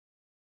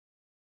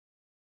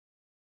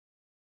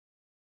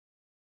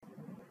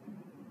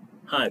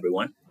Hi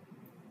everyone,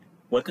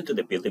 welcome to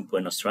the Building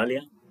Point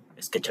Australia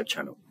SketchUp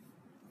channel.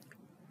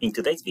 In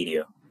today's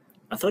video,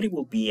 I thought it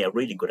would be a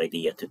really good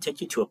idea to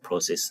take you to a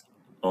process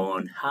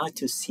on how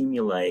to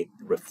simulate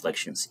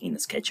reflections in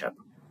SketchUp.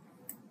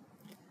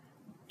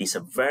 It's a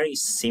very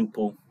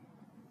simple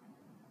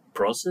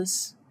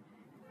process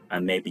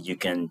and maybe you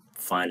can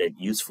find it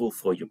useful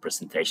for your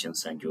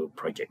presentations and your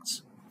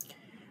projects.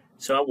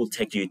 So I will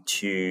take you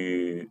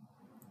to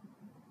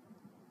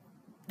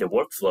the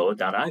workflow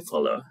that I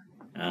follow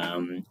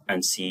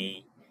and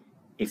see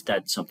if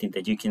that's something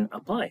that you can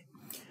apply.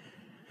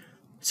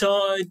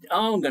 So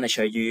I'm going to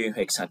show you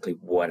exactly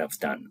what I've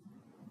done.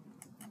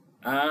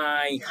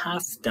 I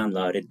have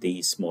downloaded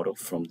this model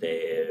from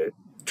the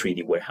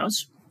 3D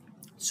warehouse.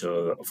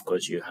 So of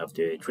course you have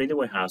the 3D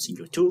warehouse in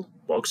your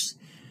toolbox.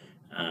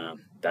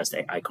 That's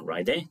the icon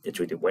right there, the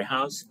 3D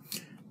warehouse.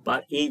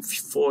 But if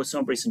for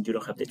some reason you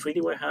don't have the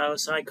 3D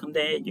warehouse icon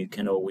there, you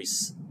can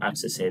always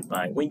access it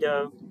by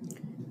window,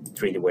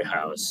 3D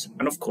warehouse.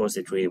 And of course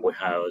the 3D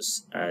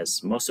warehouse,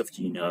 as most of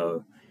you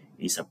know,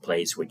 is a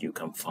place where you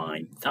can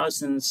find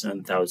thousands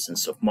and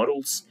thousands of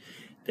models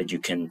that you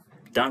can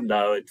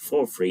download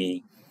for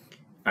free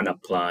and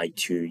apply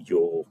to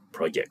your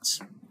projects.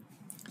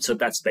 So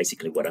that's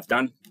basically what I've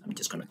done. I'm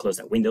just going to close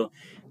that window.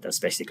 That's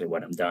basically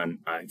what I've done.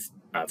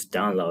 I've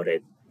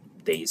downloaded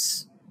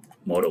this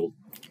model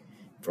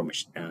from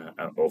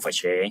of a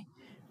share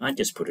and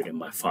just put it in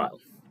my file.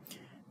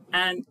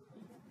 And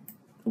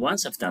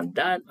once I've done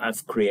that,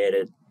 I've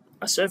created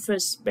a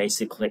surface.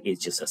 Basically,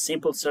 it's just a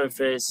simple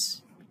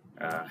surface,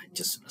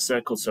 just a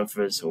circle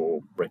surface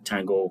or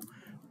rectangle,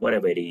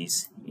 whatever it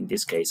is. In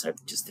this case,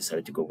 I've just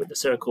decided to go with the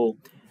circle,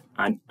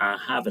 and I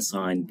have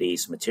assigned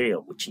this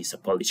material, which is a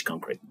polished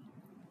concrete.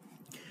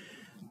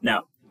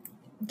 Now,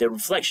 the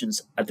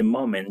reflections at the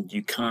moment,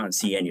 you can't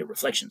see any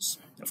reflections,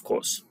 of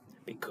course,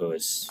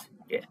 because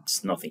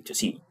it's nothing to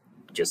see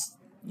just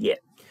yet.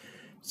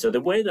 So the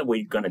way that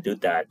we're going to do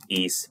that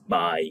is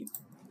by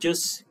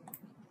just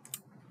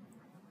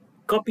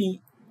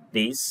copy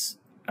this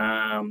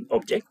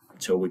object.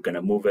 So we're going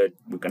to move it.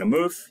 We're going to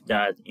move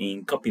that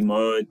in copy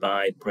mode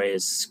by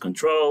press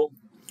Control.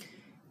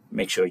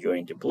 Make sure you're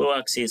in the blue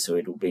axis, so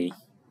it will be,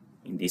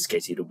 in this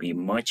case, it will be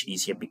much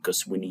easier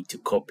because we need to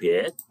copy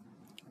it,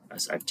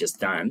 as I've just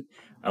done,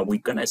 and we're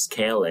going to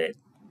scale it.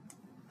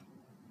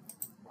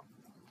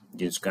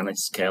 Just going to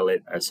scale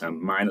it as a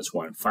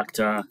 -1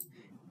 factor.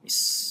 It's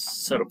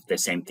sort of the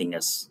same thing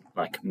as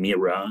like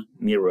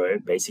mirror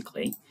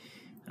basically.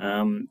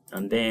 And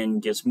then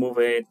just move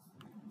it,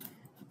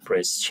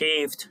 press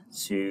Shift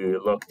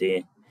to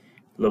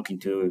look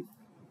into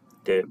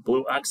the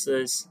blue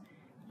axis,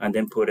 and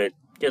then put it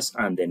just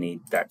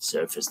underneath that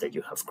surface that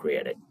you have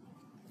created.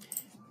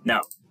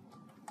 Now,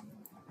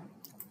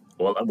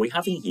 all that we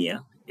have in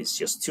here is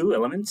just two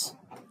elements,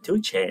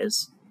 two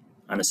chairs,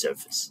 and a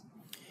surface.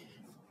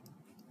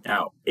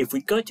 Now, if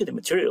we go to the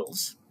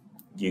materials,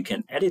 you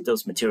can edit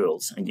those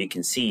materials, and you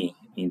can see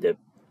in the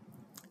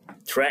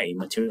tray,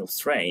 materials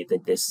tray,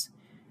 that there's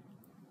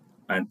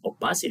an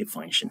opacity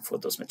function for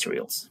those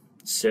materials.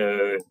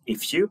 So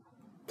if you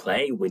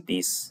play with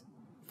this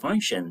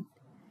function,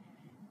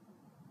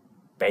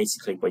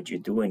 basically what you're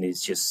doing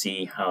is just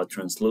see how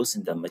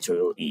translucent the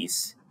material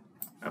is.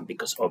 And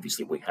because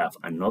obviously we have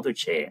another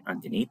chair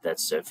underneath that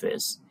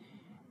surface,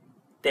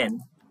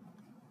 then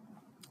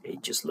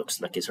it just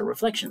looks like it's a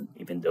reflection,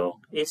 even though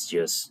it's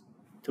just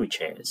two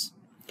chairs.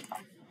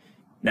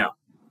 Now,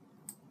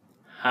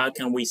 how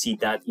can we see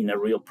that in a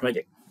real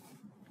project?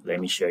 Let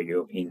me show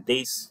you. In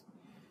this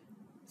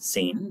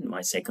scene,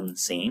 my second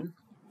scene,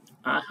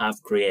 I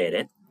have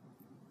created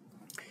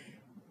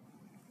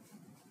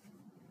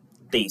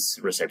this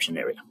reception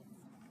area.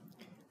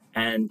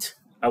 And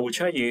I will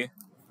show you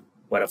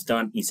what I've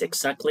done is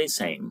exactly the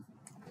same.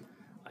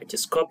 I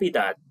just copy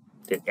that,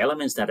 the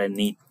elements that I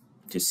need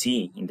to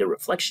see in the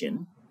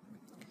reflection,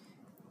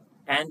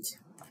 and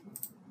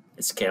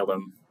scale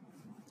them.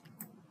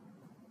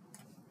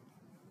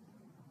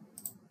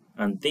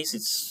 And this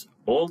is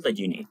all that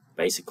you need,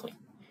 basically.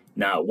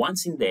 Now,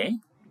 once in there,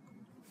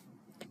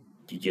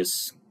 you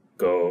just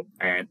go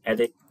and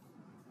edit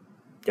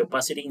the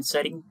opacity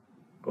setting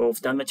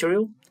of that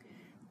material,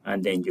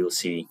 and then you'll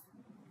see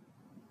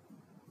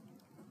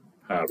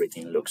how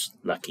everything looks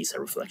like it's a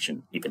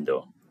reflection, even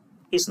though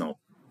it's not,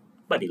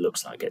 but it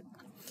looks like it.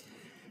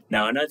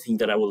 Now, another thing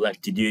that I would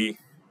like to do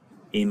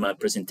in my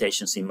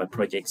presentations, in my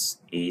projects,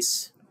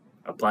 is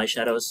apply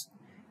shadows.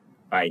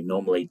 I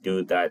normally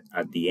do that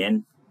at the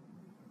end,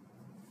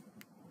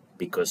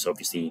 because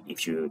obviously,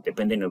 if you,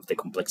 depending on the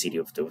complexity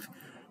of the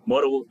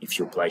model, if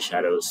you apply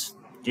shadows,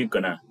 you're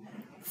gonna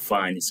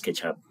find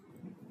SketchUp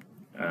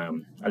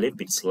a little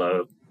bit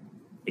slow.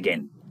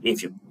 Again,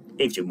 if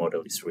your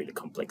model is really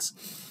complex.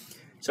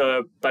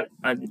 So, but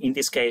in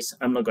this case,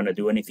 I'm not gonna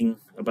do anything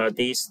about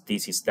this.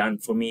 This is done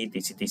for me.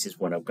 This is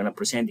what I'm gonna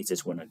present. This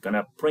is what I'm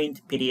gonna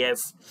print,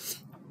 PDF,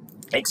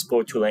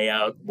 export to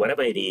layout,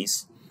 whatever it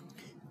is.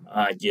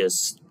 I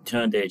just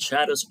turn the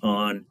shadows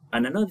on.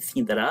 And another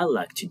thing that I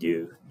like to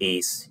do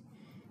is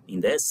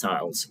in the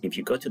styles, if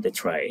you go to the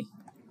tray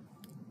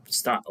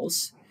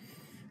styles,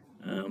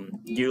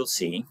 you'll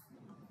see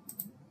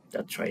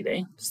that tray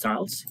there,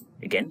 styles.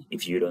 Again,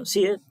 if you don't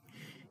see it,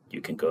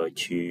 you can go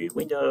to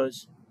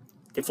Windows,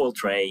 default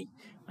tray,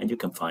 and you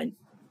can find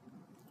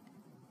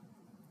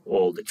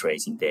all the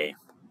trays in there.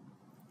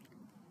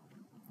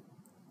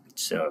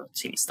 So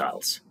see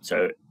styles.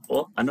 So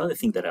another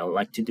thing that I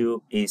like to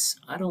do is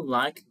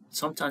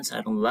sometimes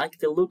I don't like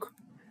the look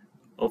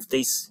of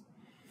these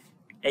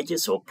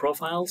edges or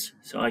profiles.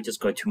 So I just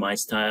go to my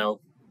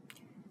style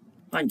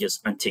and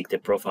just untick the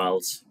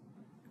profiles,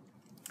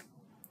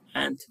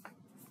 and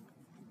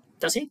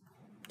that's it.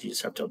 You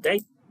just have to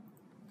update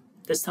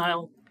the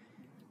style,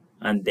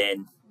 and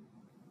then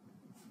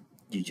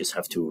you just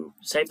have to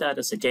save that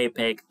as a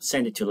JPEG,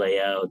 send it to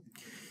layout,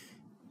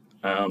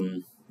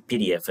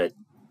 PDF it,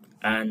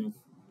 and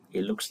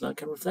it looks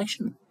like a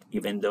reflection,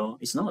 even though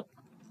it's not.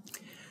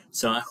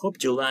 So I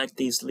hope you like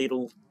this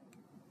little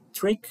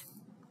trick,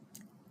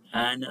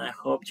 and I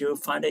hope you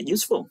find it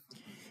useful.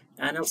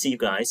 And I'll see you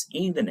guys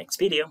in the next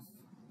video.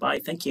 Bye,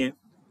 thank you.